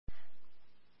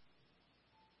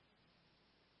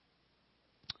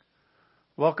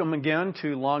Welcome again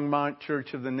to Longmont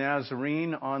Church of the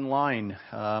Nazarene online.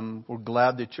 We're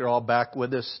glad that you're all back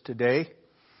with us today.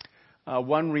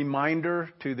 One reminder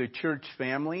to the church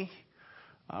family,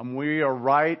 we are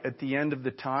right at the end of the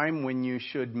time when you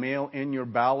should mail in your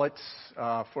ballots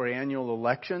for annual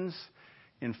elections.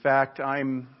 In fact,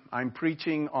 I'm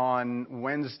preaching on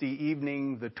Wednesday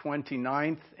evening, the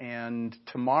 29th, and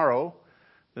tomorrow,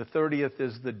 the 30th,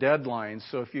 is the deadline.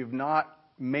 So if you've not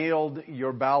mailed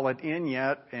your ballot in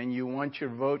yet and you want your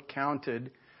vote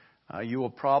counted, you will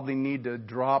probably need to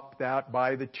drop that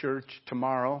by the church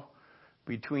tomorrow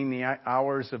between the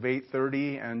hours of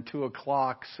 8:30 and 2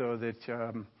 o'clock so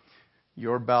that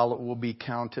your ballot will be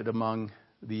counted among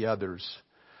the others.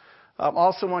 I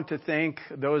also want to thank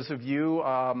those of you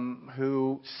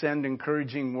who send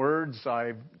encouraging words.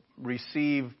 I've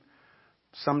received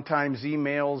sometimes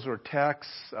emails or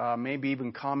texts, maybe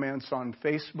even comments on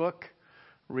Facebook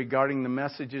regarding the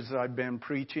messages I've been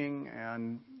preaching,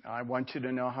 and I want you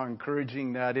to know how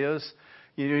encouraging that is.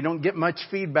 You don't get much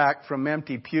feedback from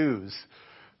empty pews,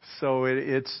 so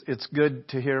it's good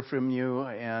to hear from you,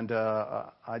 and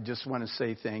I just want to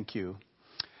say thank you.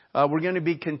 We're going to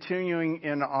be continuing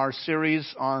in our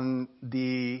series on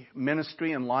the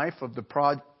ministry and life of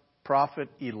the prophet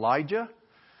Elijah,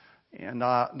 and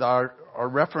our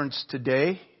reference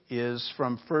today is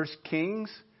from 1 Kings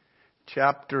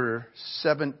chapter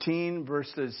 17,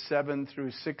 verses 7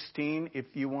 through 16, if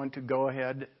you want to go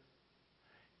ahead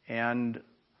and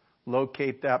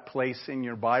locate that place in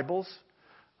your Bibles.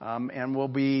 And we'll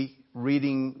be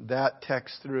reading that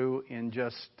text through in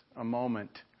just a moment.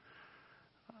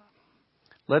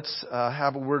 Let's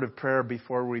have a word of prayer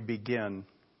before we begin.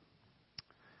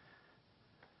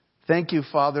 Thank you,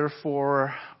 Father,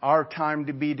 for our time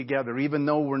to be together. Even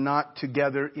though we're not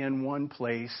together in one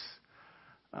place,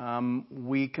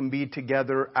 we can be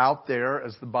together out there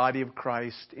as the body of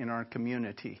Christ in our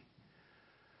community.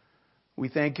 We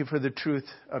thank you for the truth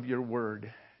of your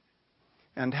word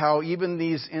and how even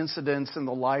these incidents in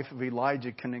the life of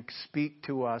Elijah can speak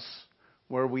to us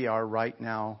where we are right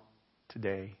now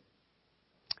today.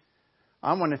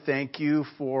 I want to thank you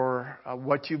for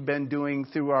what you've been doing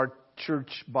through our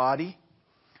church body.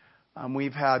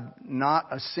 We've had not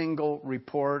a single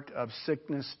report of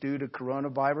sickness due to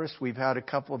coronavirus. We've had a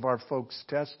couple of our folks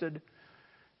tested.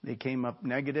 They came up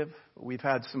negative. We've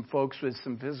had some folks with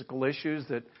some physical issues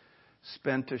that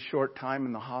spent a short time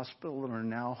in the hospital and are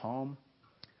now home.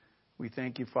 We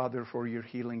thank you, Father, for your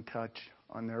healing touch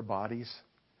on their bodies.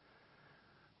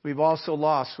 We've also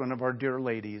lost one of our dear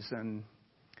ladies, and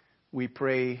we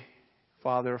pray,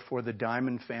 Father, for the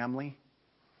Diamond family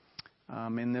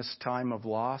in this time of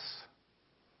loss.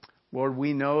 Lord,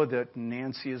 we know that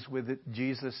Nancy is with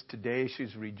Jesus today.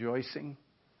 She's rejoicing.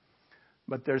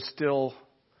 But there's still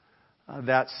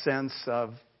that sense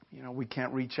of, we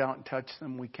can't reach out and touch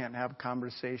them. We can't have a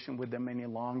conversation with them any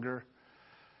longer.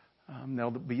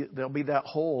 There'll be that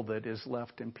hole that is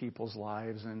left in people's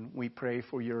lives. And we pray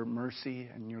for your mercy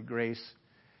and your grace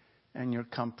and your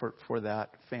comfort for that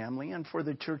family and for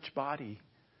the church body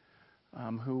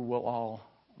who will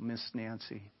all miss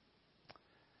Nancy.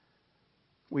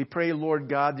 We pray, Lord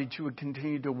God, that you would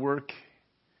continue to work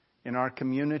in our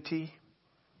community,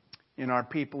 in our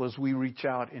people as we reach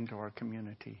out into our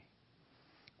community.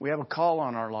 We have a call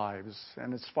on our lives,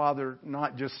 and it's, Father,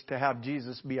 not just to have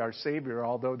Jesus be our Savior,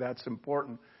 although that's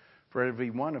important for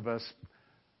every one of us,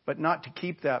 but not to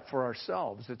keep that for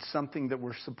ourselves. It's something that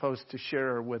we're supposed to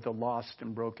share with a lost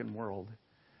and broken world.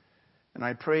 And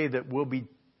I pray that we'll be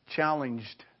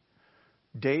challenged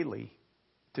daily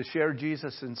to share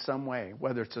Jesus in some way,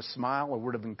 whether it's a smile, a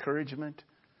word of encouragement,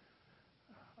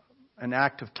 an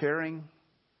act of caring,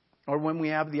 or when we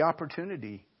have the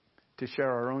opportunity to share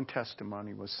our own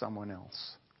testimony with someone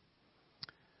else.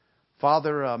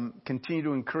 Father, continue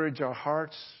to encourage our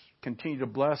hearts, continue to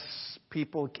bless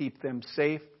people, keep them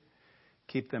safe,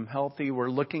 keep them healthy. We're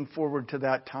looking forward to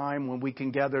that time when we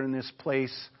can gather in this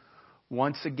place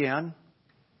once again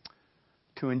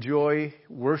to enjoy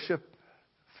worship,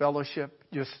 fellowship,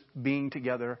 just being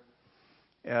together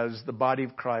as the body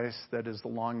of Christ that is the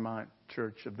Longmont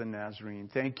Church of the Nazarene.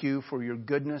 Thank you for your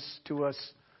goodness to us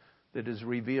that is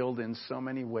revealed in so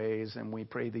many ways, and we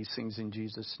pray these things in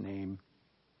Jesus' name.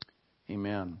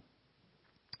 Amen.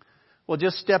 Well,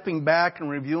 just stepping back and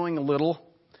reviewing a little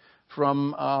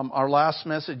from our last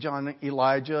message on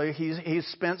Elijah, he's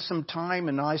spent some time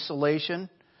in isolation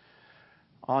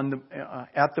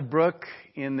at the brook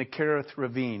in the Kerith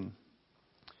Ravine.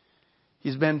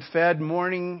 He's been fed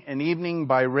morning and evening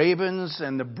by ravens,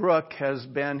 and the brook has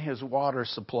been his water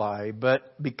supply.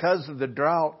 But because of the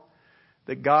drought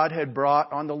that God had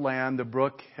brought on the land, the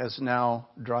brook has now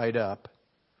dried up.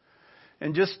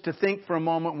 And just to think for a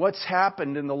moment, what's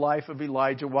happened in the life of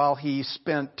Elijah while he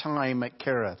spent time at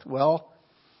Kerith? Well,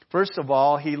 first of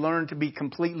all, he learned to be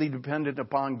completely dependent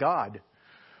upon God.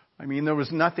 I mean, there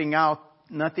was nothing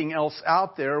else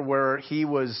out there where he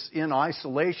was in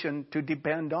isolation to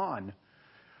depend on.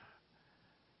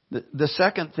 The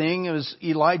second thing is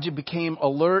Elijah became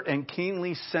alert and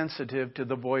keenly sensitive to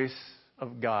the voice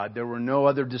of God. There were no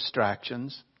other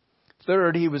distractions.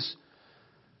 Third, he was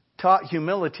taught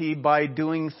humility by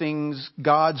doing things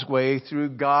God's way through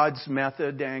God's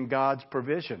method and God's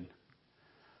provision.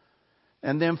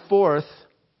 And then fourth,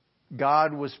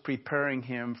 God was preparing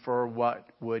him for what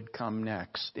would come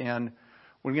next. And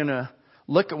we're going to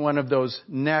look at one of those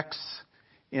nexts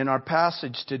in our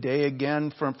passage today,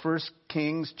 again from 1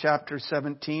 Kings chapter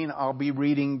 17. I'll be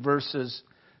reading verses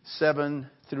 7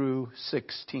 through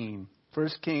 16. 1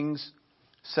 Kings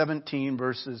 17,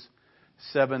 verses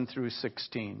 7 through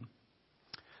 16.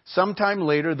 Sometime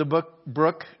later, the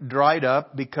brook dried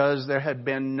up because there had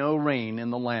been no rain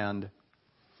in the land.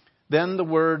 Then the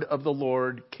word of the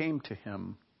Lord came to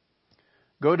him.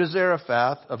 Go to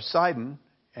Zarephath of Sidon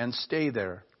and stay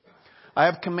there. I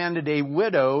have commanded a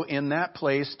widow in that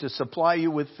place to supply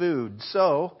you with food.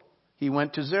 So he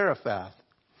went to Zarephath.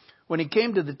 When he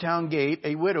came to the town gate,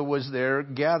 a widow was there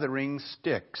gathering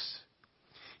sticks.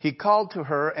 He called to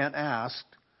her and asked,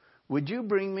 would you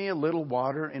bring me a little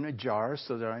water in a jar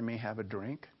so that I may have a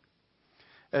drink?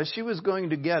 As she was going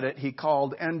to get it, he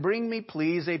called, and bring me,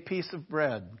 please, a piece of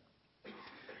bread.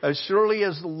 As surely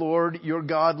as the Lord your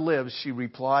God lives, she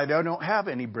replied, I don't have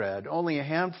any bread, only a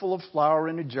handful of flour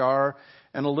in a jar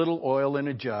and a little oil in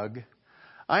a jug.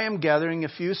 I am gathering a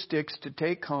few sticks to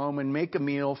take home and make a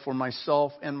meal for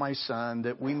myself and my son,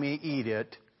 that we may eat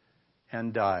it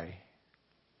and die.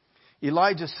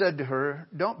 Elijah said to her,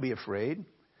 don't be afraid.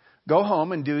 Go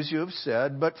home and do as you have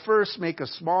said, but first make a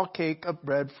small cake of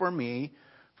bread for me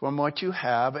from what you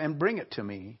have and bring it to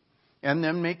me. And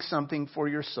then make something for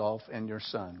yourself and your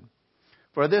son.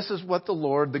 For this is what the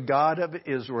Lord, the God of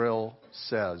Israel,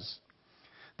 says.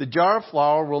 The jar of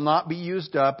flour will not be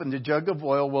used up, and the jug of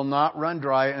oil will not run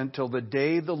dry until the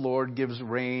day the Lord gives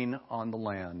rain on the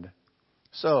land.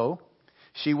 So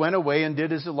she went away and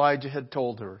did as Elijah had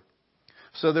told her.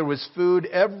 So there was food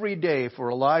every day for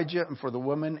Elijah and for the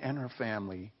woman and her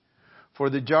family.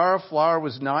 For the jar of flour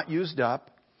was not used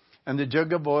up, and the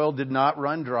jug of oil did not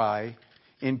run dry,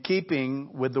 in keeping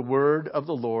with the word of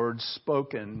the Lord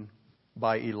spoken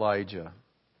by Elijah.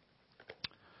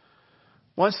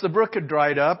 Once the brook had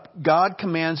dried up, God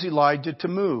commands Elijah to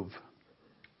move.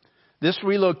 This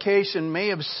relocation may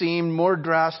have seemed more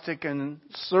drastic and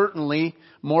certainly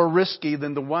more risky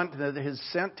than the one that has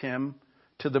sent him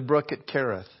to the brook at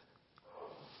Kerith.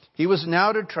 He was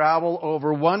now to travel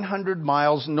over 100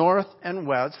 miles north and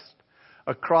west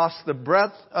across the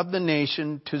breadth of the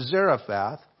nation to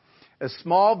Zarephath, a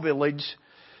small village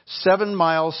 7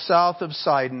 miles south of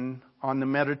Sidon on the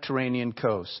Mediterranean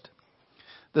coast.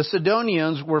 The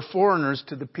Sidonians were foreigners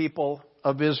to the people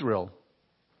of Israel.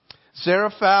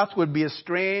 Zarephath would be a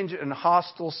strange and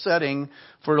hostile setting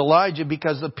for Elijah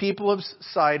because the people of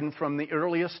Sidon from the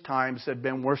earliest times had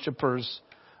been worshippers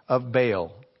of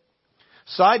Baal.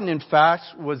 Sidon, in fact,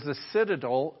 was the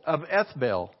citadel of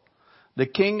Ethbaal, the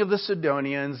king of the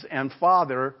Sidonians and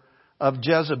father of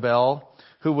Jezebel,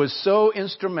 who was so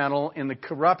instrumental in the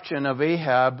corruption of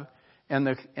Ahab and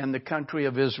the country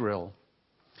of Israel.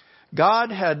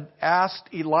 God had asked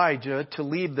Elijah to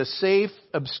leave the safe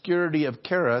obscurity of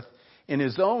Kerith in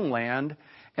his own land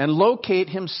and locate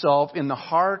himself in the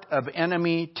heart of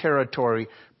enemy territory,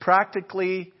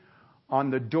 practically on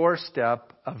the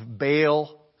doorstep of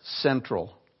Baal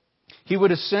Central. He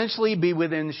would essentially be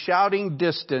within shouting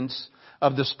distance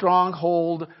of the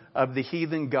stronghold of the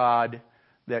heathen god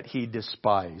that he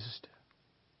despised.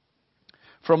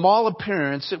 From all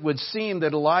appearance, it would seem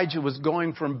that Elijah was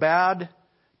going from bad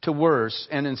to worse,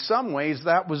 and in some ways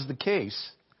that was the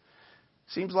case.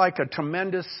 Seems like a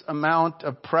tremendous amount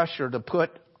of pressure to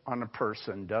put on a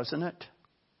person, doesn't it?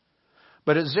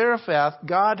 But at Zarephath,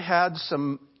 God had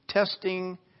some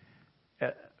testing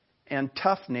and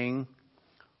toughening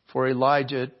for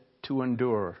Elijah to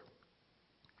endure.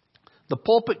 The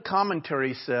pulpit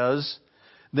commentary says,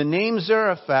 the name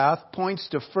Zarephath points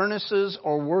to furnaces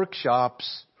or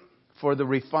workshops for the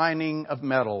refining of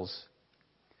metals.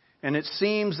 And it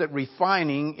seems that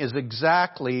refining is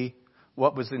exactly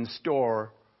what was in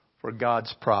store for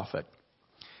God's prophet.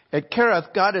 At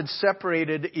Kerith, God had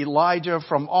separated Elijah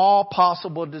from all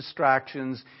possible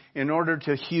distractions in order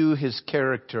to hew his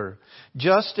character,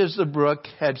 just as the brook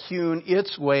had hewn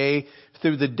its way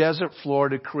through the desert floor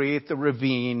to create the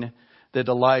ravine that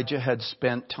Elijah had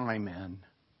spent time in.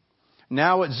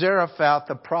 Now at Zarephath,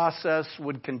 the process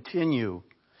would continue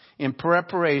in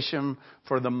preparation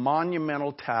for the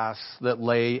monumental tasks that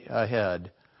lay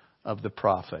ahead of the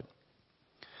prophet.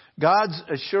 God's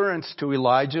assurance to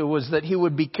Elijah was that he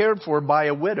would be cared for by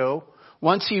a widow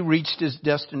once he reached his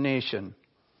destination.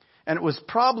 And it was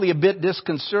probably a bit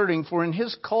disconcerting, for in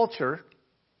his culture,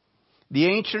 the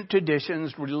ancient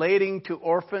traditions relating to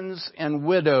orphans and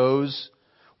widows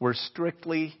were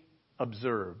strictly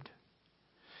observed.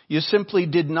 You simply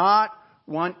did not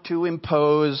want to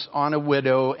impose on a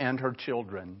widow and her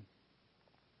children.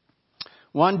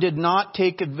 One did not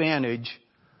take advantage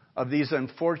of these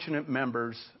unfortunate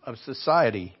members of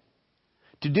society.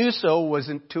 To do so was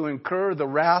to incur the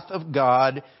wrath of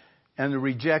God and the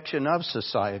rejection of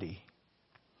society.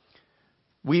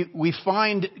 We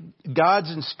find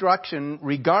God's instruction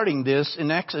regarding this in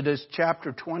Exodus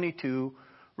chapter 22,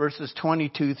 verses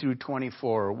 22 through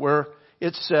 24, where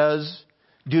it says,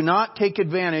 "Do not take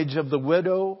advantage of the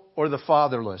widow or the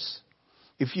fatherless.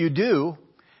 If you do,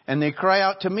 and they cry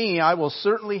out to me, I will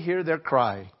certainly hear their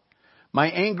cry. My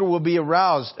anger will be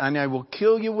aroused, and I will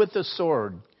kill you with the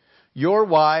sword. Your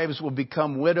wives will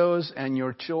become widows, and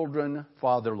your children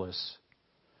fatherless."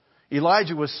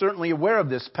 Elijah was certainly aware of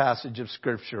this passage of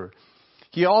Scripture.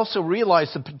 He also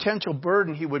realized the potential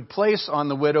burden he would place on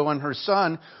the widow and her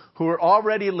son, who were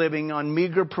already living on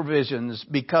meager provisions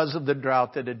because of the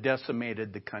drought that had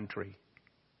decimated the country.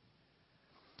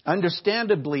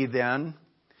 Understandably then,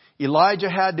 Elijah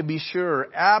had to be sure,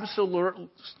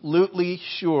 absolutely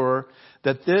sure,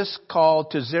 that this call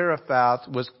to Zarephath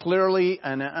was clearly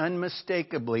and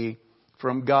unmistakably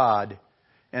from God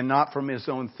and not from his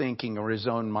own thinking or his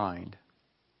own mind.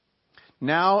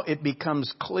 Now it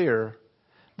becomes clear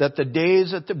that the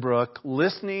days at the brook,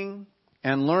 listening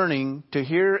and learning to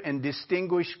hear and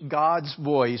distinguish God's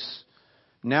voice,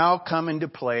 now come into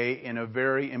play in a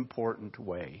very important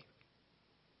way.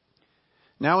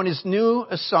 Now in his new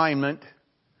assignment,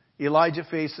 Elijah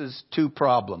faces two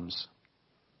problems.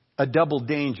 A double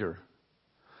danger.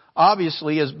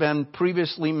 Obviously, as been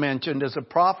previously mentioned, as a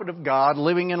prophet of God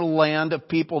living in a land of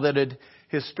people that had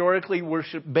historically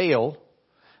worshipped Baal,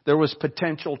 there was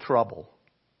potential trouble.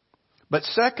 But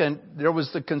second, there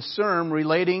was the concern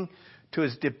relating to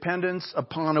his dependence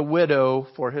upon a widow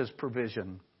for his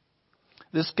provision.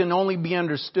 This can only be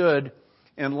understood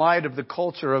in light of the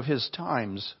culture of his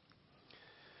times.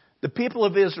 The people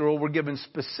of Israel were given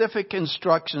specific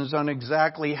instructions on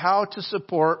exactly how to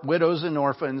support widows and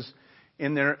orphans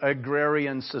in their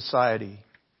agrarian society.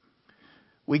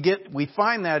 We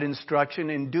find that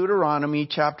instruction in Deuteronomy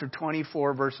chapter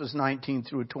 24, verses 19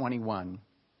 through 21.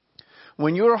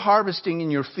 When you are harvesting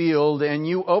in your field and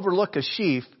you overlook a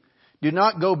sheaf, do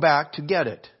not go back to get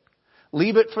it.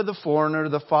 Leave it for the foreigner,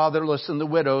 the fatherless, and the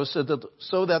widow, so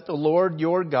that the Lord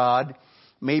your God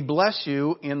may bless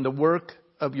you in the work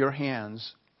of your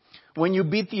hands. When you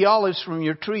beat the olives from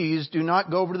your trees, do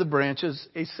not go over the branches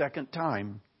a second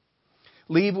time.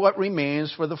 Leave what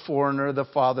remains for the foreigner, the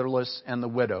fatherless, and the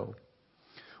widow.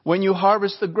 When you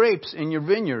harvest the grapes in your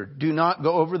vineyard, do not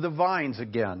go over the vines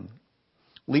again.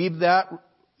 Leave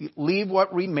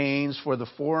what remains for the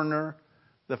foreigner,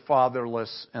 the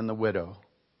fatherless, and the widow.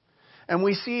 And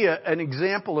we see an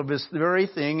example of this very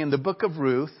thing in the book of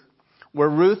Ruth, where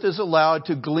Ruth is allowed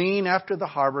to glean after the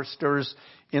harvesters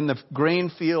in the grain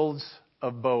fields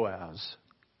of Boaz.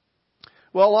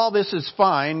 Well, all this is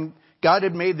fine. God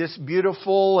had made this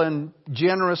beautiful and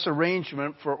generous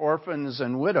arrangement for orphans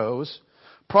and widows.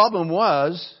 Problem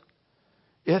was,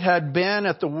 it had been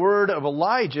at the word of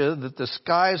Elijah that the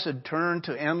skies had turned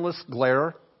to endless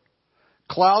glare,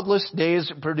 cloudless days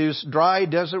that produced dry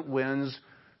desert winds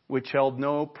which held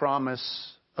no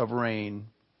promise of rain.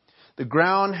 The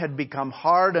ground had become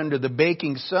hard under the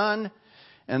baking sun,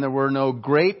 and there were no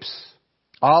grapes,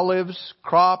 olives,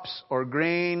 crops, or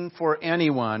grain for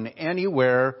anyone,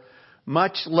 anywhere,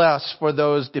 much less for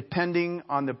those depending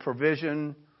on the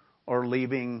provision or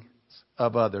leaving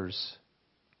of others.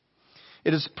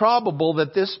 It is probable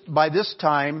that by this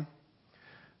time,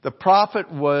 the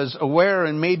prophet was aware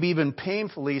and maybe even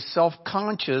painfully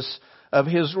self-conscious of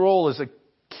his role as a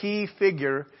key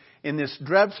figure in this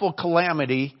dreadful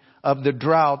calamity of the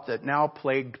drought that now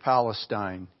plagued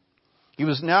Palestine. He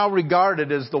was now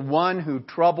regarded as the one who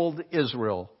troubled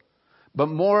Israel. But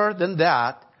more than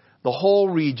that, the whole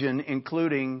region,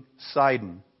 including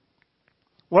Sidon.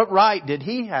 What right did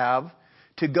he have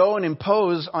to go and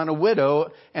impose on a widow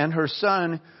and her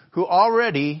son who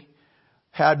already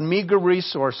had meager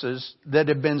resources that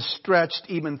had been stretched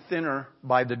even thinner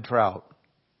by the drought?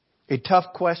 A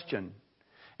tough question,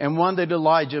 and one that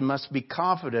Elijah must be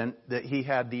confident that he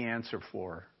had the answer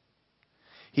for.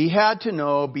 He had to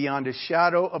know beyond a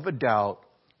shadow of a doubt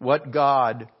what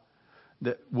God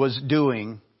was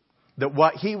doing, that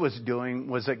what he was doing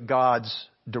was at God's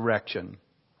direction.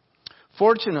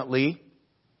 Fortunately,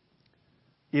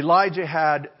 Elijah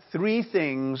had three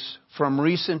things from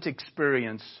recent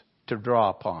experience to draw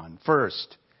upon.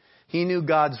 First, he knew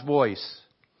God's voice.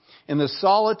 In the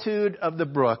solitude of the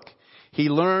brook, he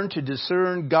learned to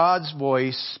discern God's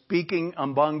voice speaking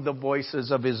among the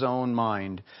voices of his own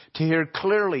mind, to hear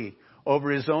clearly over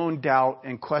his own doubt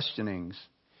and questionings.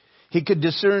 He could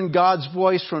discern God's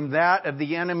voice from that of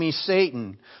the enemy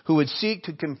Satan, who would seek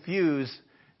to confuse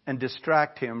and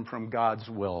distract him from God's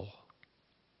will.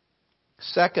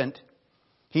 Second,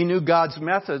 he knew God's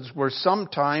methods were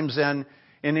sometimes, and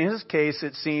in his case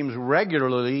it seems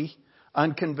regularly,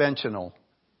 unconventional.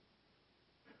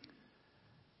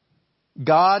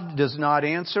 God does not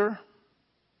answer.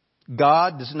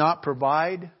 God does not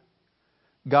provide.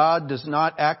 God does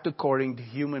not act according to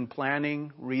human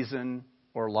planning, reason,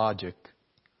 or logic.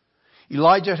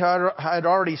 Elijah had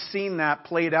already seen that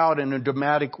played out in a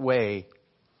dramatic way.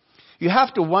 You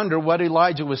have to wonder what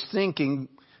Elijah was thinking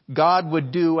God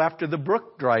would do after the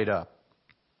brook dried up.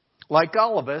 Like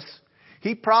all of us,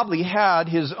 he probably had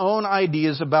his own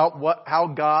ideas about how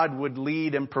God would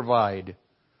lead and provide.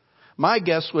 My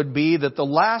guess would be that the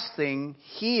last thing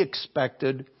he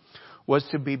expected was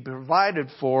to be provided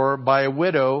for by a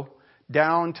widow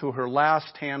down to her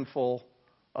last handful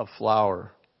of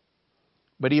flour.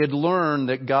 But he had learned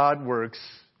that God works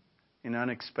in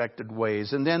unexpected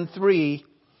ways. And then three,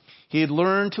 he had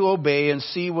learned to obey and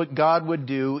see what God would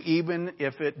do even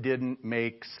if it didn't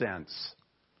make sense.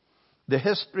 That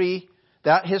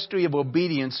history of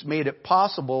obedience made it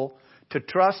possible to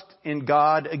trust in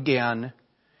God again,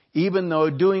 even though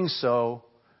doing so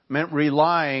meant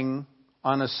relying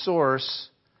on a source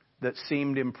that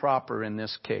seemed improper in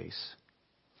this case.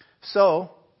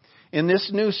 So, in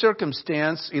this new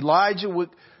circumstance, Elijah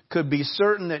could be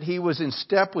certain that he was in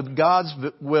step with God's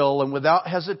will, and without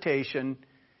hesitation,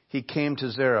 he came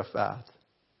to Zarephath.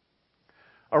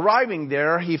 Arriving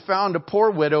there, he found a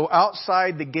poor widow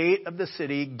outside the gate of the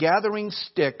city gathering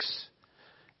sticks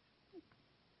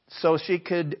so she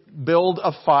could build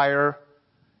a fire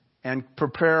and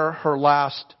prepare her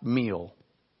last meal.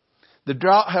 The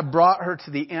drought had brought her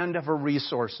to the end of her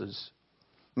resources.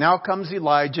 Now comes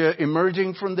Elijah,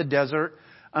 emerging from the desert,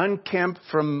 unkempt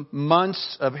from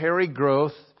months of hairy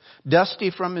growth,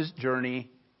 dusty from his journey,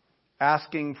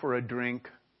 asking for a drink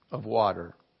of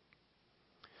water.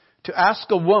 To ask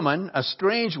a woman, a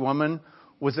strange woman,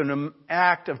 was an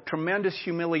act of tremendous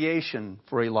humiliation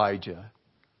for Elijah.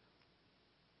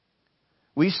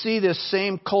 We see this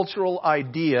same cultural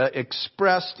idea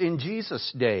expressed in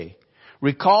Jesus' day.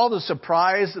 Recall the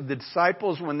surprise of the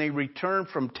disciples when they returned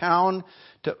from town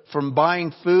from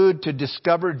buying food to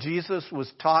discover Jesus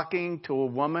was talking to a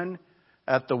woman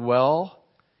at the well,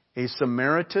 a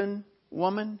Samaritan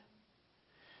woman.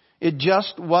 It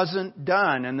just wasn't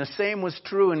done. And the same was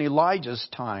true in Elijah's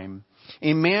time.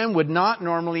 A man would not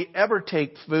normally ever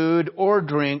take food or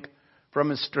drink from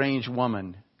a strange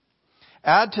woman.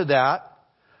 Add to that,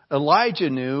 Elijah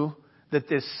knew that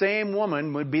this same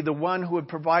woman would be the one who would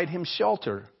provide him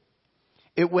shelter.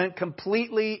 It went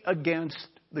completely against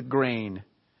the grain,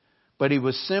 but he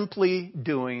was simply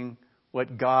doing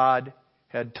what God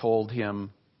had told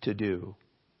him to do.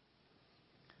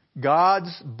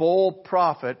 God's bold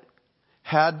prophet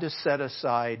had to set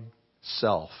aside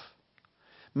self.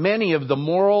 Many of the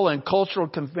moral and cultural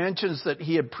conventions that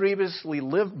he had previously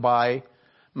lived by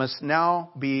must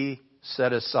now be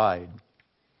set aside.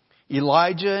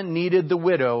 Elijah needed the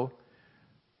widow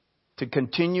to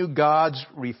continue God's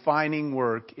refining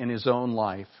work in his own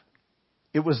life.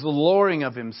 It was the lowering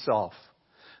of himself,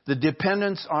 the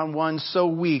dependence on one so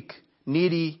weak,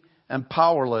 needy, and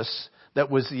powerless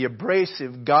that was the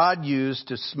abrasive God used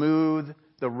to smooth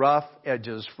the rough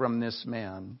edges from this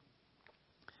man.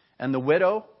 And the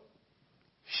widow,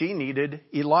 she needed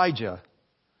Elijah.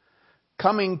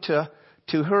 Coming to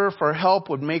her for help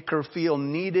would make her feel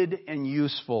needed and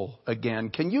useful again.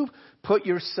 Can you put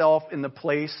yourself in the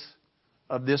place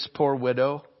of this poor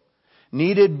widow?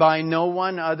 Needed by no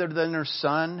one other than her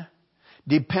son,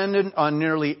 dependent on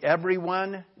nearly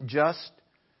everyone just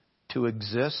to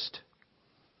exist.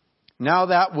 Now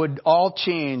that would all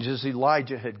change as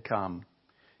Elijah had come,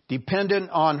 dependent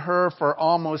on her for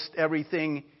almost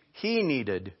everything he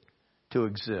needed to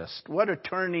exist. What a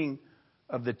turning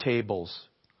of the tables.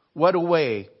 What a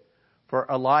way for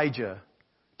Elijah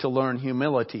to learn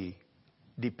humility,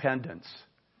 dependence,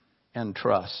 and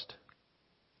trust.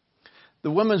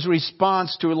 The woman's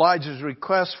response to Elijah's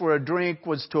request for a drink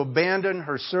was to abandon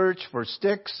her search for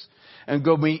sticks and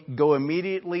go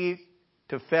immediately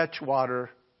to fetch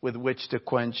water with which to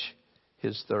quench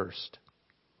his thirst.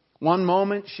 One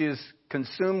moment she is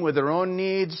consumed with her own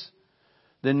needs.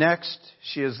 The next,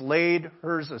 she has laid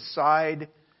hers aside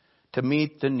to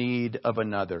meet the need of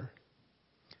another.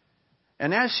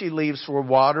 And as she leaves for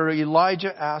water,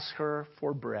 Elijah asks her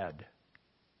for bread.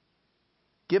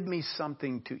 Give me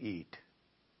something to eat.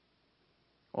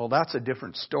 Well, that's a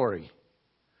different story.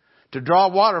 To draw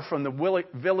water from the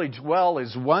village well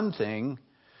is one thing.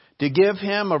 To give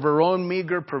him of her own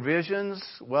meager provisions,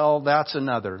 well, that's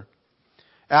another.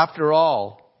 After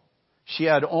all, she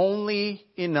had only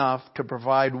enough to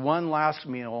provide one last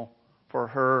meal for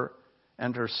her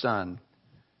and her son.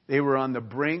 They were on the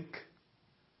brink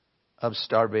of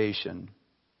starvation.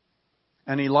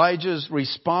 And Elijah's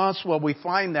response, well, we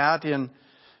find that in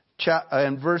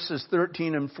verses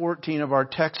 13 and 14 of our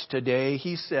text today.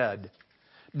 He said,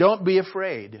 "Don't be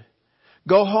afraid.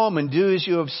 Go home and do as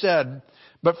you have said.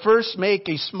 But first make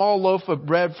a small loaf of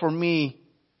bread for me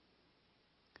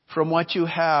from what you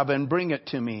have and bring it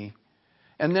to me.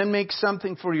 And then make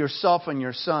something for yourself and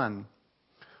your son.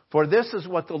 For this is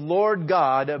what the Lord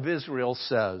God of Israel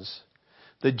says.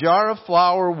 The jar of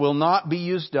flour will not be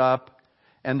used up,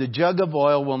 and the jug of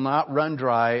oil will not run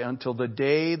dry until the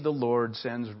day the Lord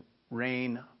sends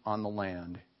rain on the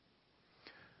land."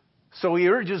 So he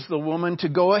urges the woman to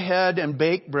go ahead and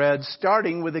bake bread,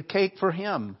 starting with a cake for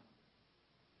him.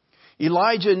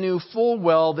 Elijah knew full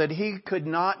well that he could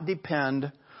not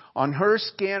depend on her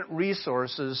scant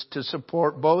resources to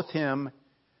support both him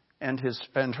and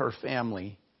her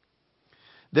family.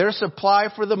 Their supply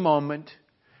for the moment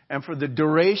and for the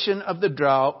duration of the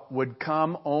drought would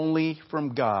come only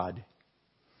from God.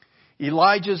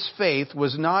 Elijah's faith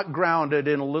was not grounded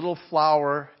in a little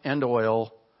flour and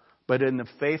oil, but in the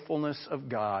faithfulness of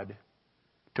God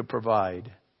to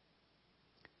provide.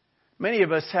 Many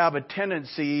of us have a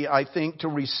tendency, I think, to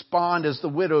respond as the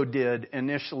widow did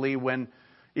initially when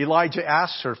Elijah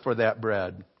asked her for that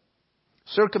bread.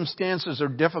 Circumstances are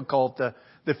difficult.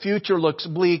 The future looks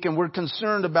bleak, and we're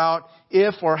concerned about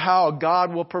if or how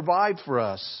God will provide for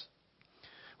us.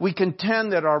 We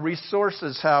contend that our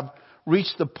resources have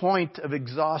reached the point of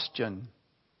exhaustion.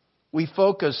 We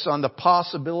focus on the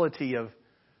possibility of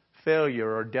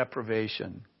failure or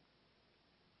deprivation.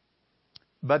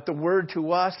 But the word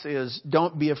to us is,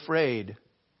 don't be afraid.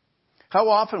 How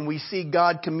often we see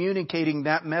God communicating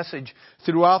that message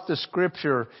throughout the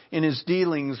Scripture in His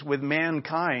dealings with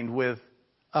mankind, with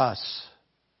us.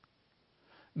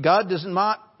 God does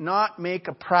not make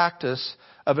a practice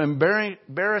of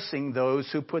embarrassing those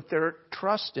who put their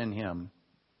trust in Him.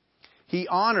 He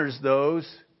honors those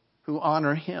who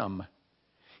honor Him.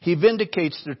 He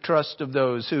vindicates the trust of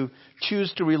those who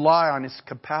choose to rely on His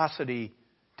capacity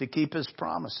to keep His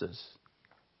promises.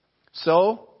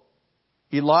 So,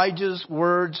 Elijah's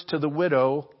words to the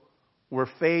widow were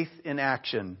faith in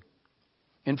action.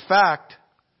 In fact,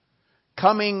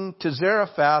 coming to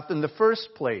Zarephath in the first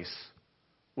place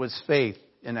was faith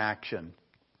in action.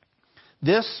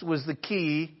 This was the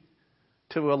key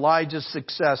to Elijah's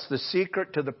success, the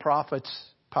secret to the prophet's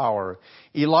power.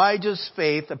 Elijah's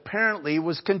faith apparently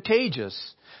was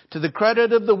contagious. To the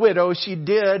credit of the widow, she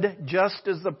did just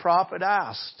as the prophet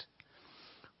asked.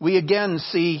 We again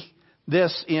see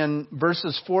this in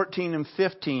verses 14 and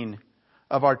 15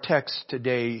 of our text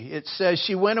today. It says,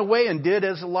 she went away and did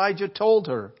as Elijah told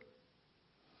her.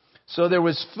 So there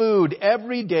was food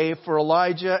every day for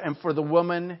Elijah and for the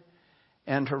woman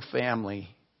and her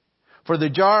family. For the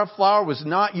jar of flour was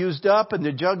not used up and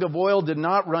the jug of oil did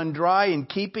not run dry, in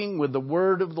keeping with the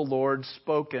word of the Lord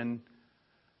spoken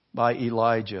by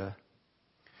Elijah.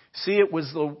 See, it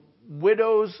was the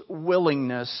widow's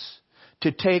willingness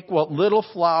to take what little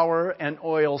flour and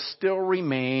oil still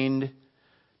remained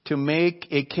to make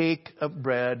a cake of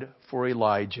bread for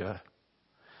Elijah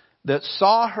that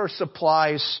saw her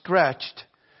supplies stretched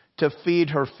to feed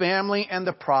her family and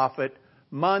the prophet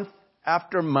month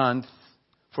after month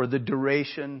for the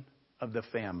duration of the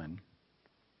famine.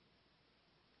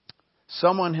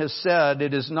 Someone has said,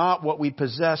 it is not what we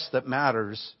possess that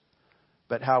matters,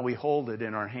 but how we hold it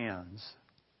in our hands.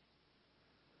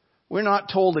 We're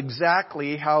not told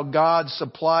exactly how God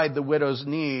supplied the widow's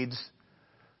needs,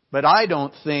 but I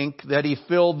don't think that He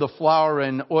filled the flour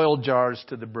and oil jars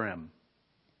to the brim.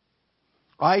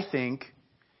 I think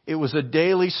it was a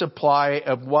daily supply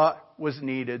of what was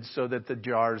needed so that the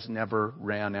jars never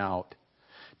ran out.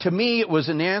 To me, it was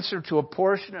an answer to a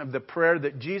portion of the prayer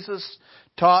that Jesus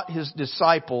taught His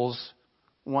disciples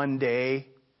one day.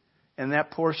 And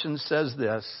that portion says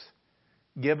this: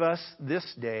 "Give us this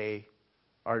day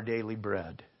our daily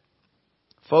bread."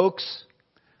 Folks,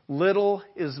 little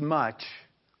is much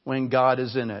when God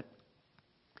is in it.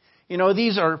 You know,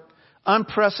 these are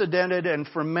unprecedented and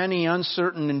for many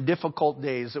uncertain and difficult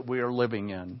days that we are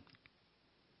living in.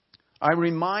 I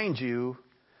remind you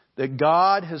that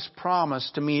God has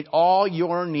promised to meet all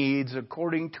your needs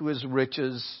according to His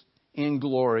riches in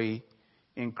glory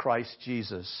in Christ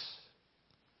Jesus.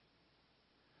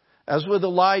 As with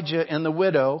Elijah and the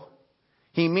widow,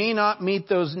 He may not meet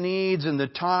those needs in the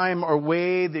time or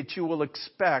way that you will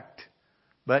expect,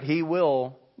 but He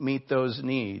will meet those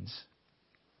needs.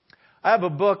 I have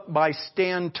a book by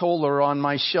Stan Toller on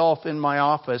my shelf in my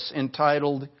office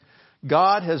entitled,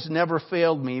 "God Has Never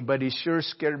Failed Me, but He Sure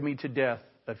Scared Me to Death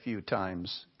a Few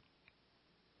Times."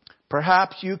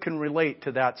 Perhaps you can relate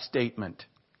to that statement.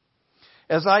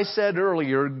 As I said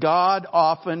earlier, God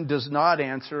often does not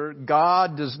answer,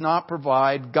 God does not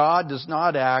provide, God does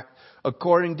not act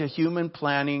according to human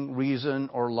planning, reason,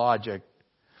 or logic.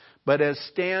 But as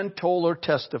Stan Toller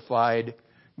testified,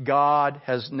 God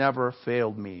has never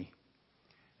failed me,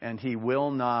 and He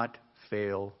will not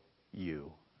fail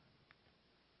you.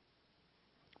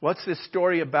 What's this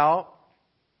story about?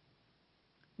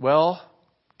 Well,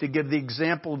 to give the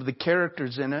example of the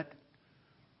characters in it,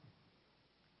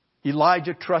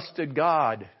 Elijah trusted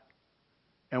God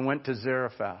and went to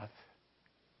Zarephath.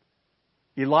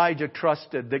 Elijah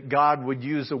trusted that God would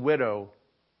use a widow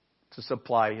to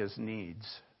supply his needs.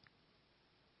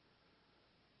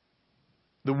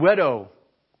 The widow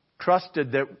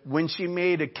trusted that when she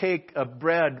made a cake of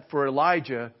bread for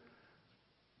Elijah,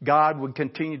 God would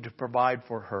continue to provide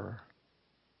for her.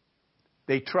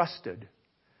 They trusted.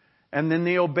 And then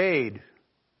they obeyed.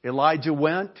 Elijah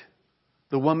went.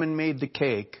 The woman made the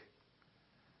cake.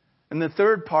 And the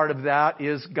third part of that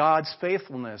is God's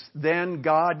faithfulness. Then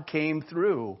God came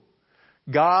through.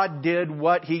 God did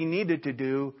what He needed to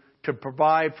do to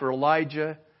provide for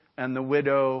Elijah and the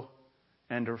widow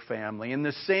and her family. And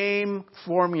the same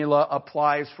formula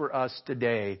applies for us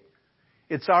today.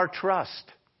 It's our trust.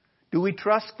 Do we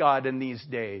trust God in these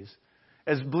days?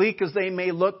 As bleak as they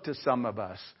may look to some of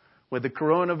us, with the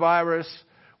coronavirus,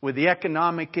 with the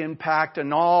economic impact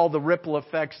and all the ripple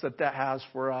effects that has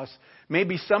for us.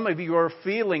 Maybe some of you are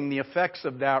feeling the effects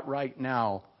of that right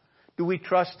now. Do we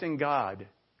trust in God?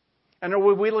 And are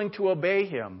we willing to obey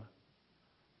Him?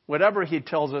 Whatever He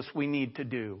tells us we need to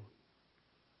do.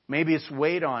 Maybe it's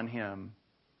wait on Him.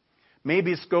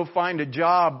 Maybe it's go find a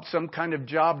job, some kind of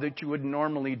job that you would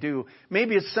normally do.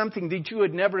 Maybe it's something that you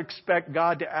would never expect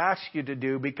God to ask you to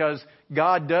do, because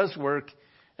God does work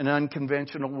in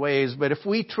unconventional ways. But if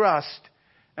we trust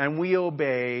and we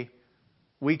obey,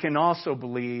 we can also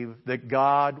believe that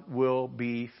God will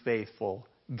be faithful.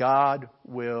 God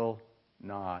will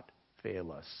not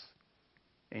fail us.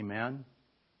 Amen?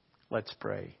 Let's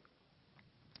pray.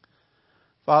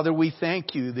 Father, we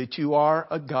thank You that You are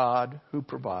a God who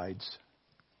provides.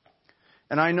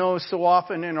 And I know so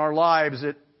often in our lives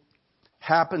it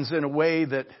happens in a way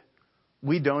that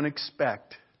we don't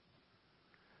expect.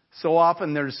 So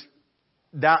often there's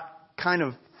that kind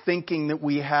of thinking that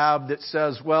we have that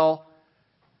says, well,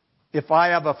 if I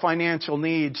have a financial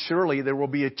need, surely there will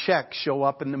be a check show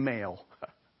up in the mail.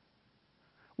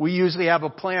 We usually have a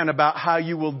plan about how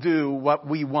You will do what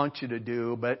we want You to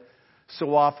do, but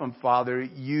so often, Father,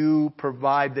 You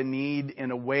provide the need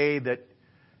in a way that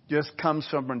just comes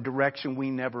from a direction we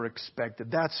never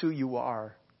expected. That's who You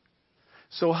are.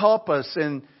 So help us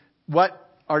in what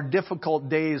are difficult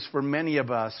days for many of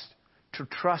us to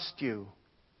trust You,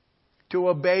 to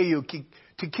obey You,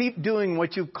 to keep doing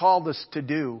what You've called us to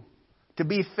do, to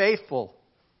be faithful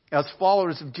as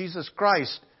followers of Jesus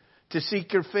Christ, to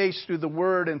seek Your face through the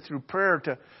Word and through prayer,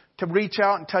 to reach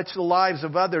out and touch the lives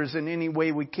of others in any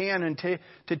way we can, and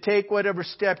to take whatever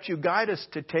steps You guide us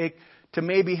to take to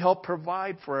maybe help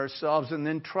provide for ourselves, and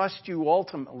then trust You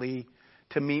ultimately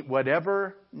to meet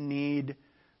whatever need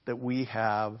that we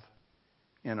have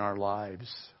in our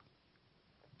lives.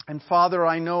 And Father,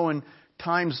 I know in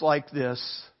times like this,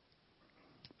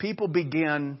 people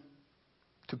begin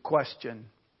to question.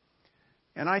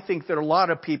 And I think there are a lot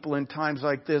of people in times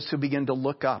like this who begin to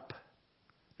look up.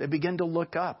 They begin to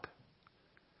look up.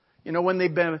 You know, when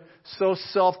they've been so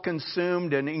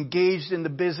self-consumed and engaged in the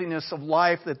busyness of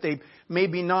life that they've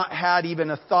maybe not had even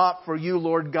a thought for You,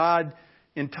 Lord God,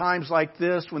 in times like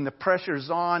this when the pressure's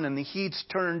on and the heat's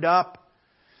turned up,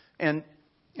 and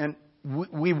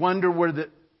we wonder where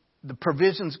the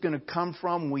provision's going to come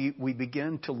from, we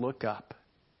begin to look up.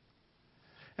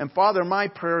 And Father, my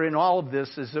prayer in all of this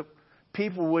is that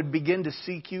people would begin to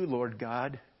seek you, Lord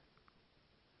God.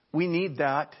 We need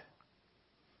that.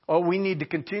 Oh, we need to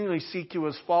continually seek you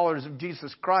as followers of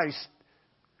Jesus Christ.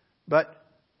 But,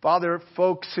 Father,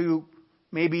 folks who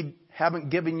maybe haven't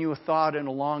given you a thought in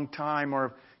a long time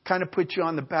or kind of put you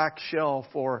on the back shelf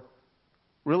or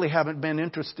really haven't been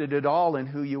interested at all in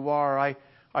who you are,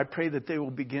 I pray that they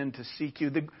will begin to seek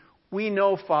you. We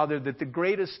know, Father, that the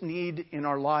greatest need in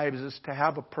our lives is to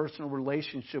have a personal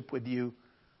relationship with you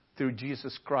through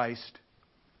Jesus Christ,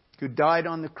 who died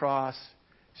on the cross,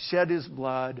 shed His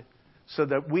blood, so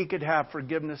that we could have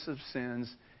forgiveness of sins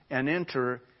and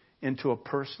enter into a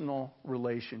personal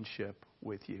relationship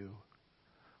with you.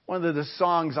 One of the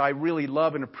songs I really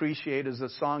love and appreciate is a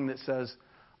song that says,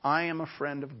 I am a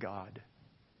friend of God.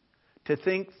 To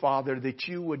think, Father, that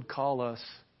you would call us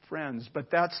friends.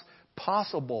 But that's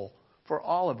possible for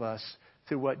all of us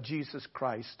through what Jesus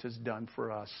Christ has done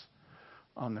for us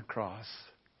on the cross.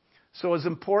 So as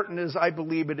important as I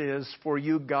believe it is for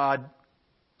you, God,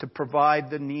 to provide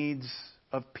the needs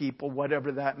of people,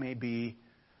 whatever that may be,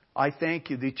 I thank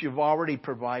you that you've already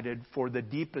provided for the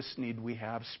deepest need we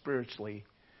have spiritually.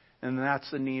 And that's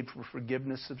the need for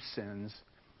forgiveness of sins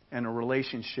and a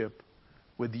relationship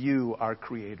with you, our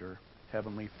Creator,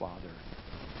 Heavenly Father.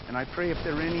 And I pray if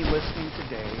there are any listening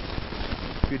today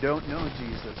who don't know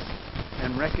Jesus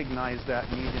and recognize that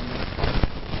need in their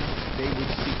heart, they would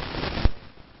seek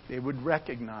you. They would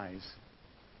recognize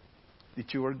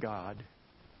that you are God.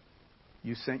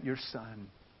 You sent your Son.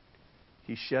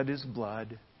 He shed His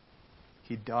blood.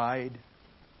 He died.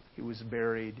 He was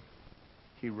buried.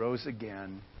 He rose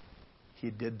again. He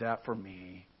did that for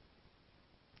me.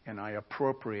 And I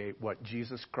appropriate what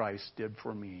Jesus Christ did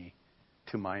for me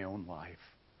to my own life.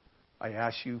 I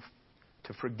ask you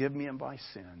to forgive me of my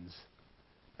sins,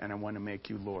 and I want to make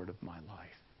you Lord of my life.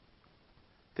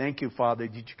 Thank you, Father,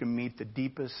 that you can meet the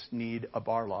deepest need of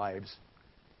our lives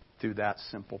through that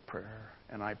simple prayer.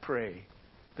 And I pray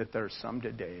that there are some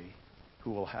today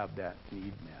who will have that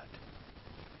need met.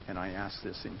 And I ask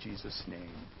this in Jesus' name.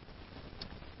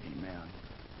 Amen.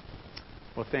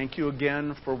 Well, thank you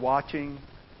again for watching.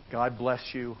 God bless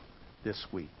you this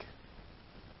week.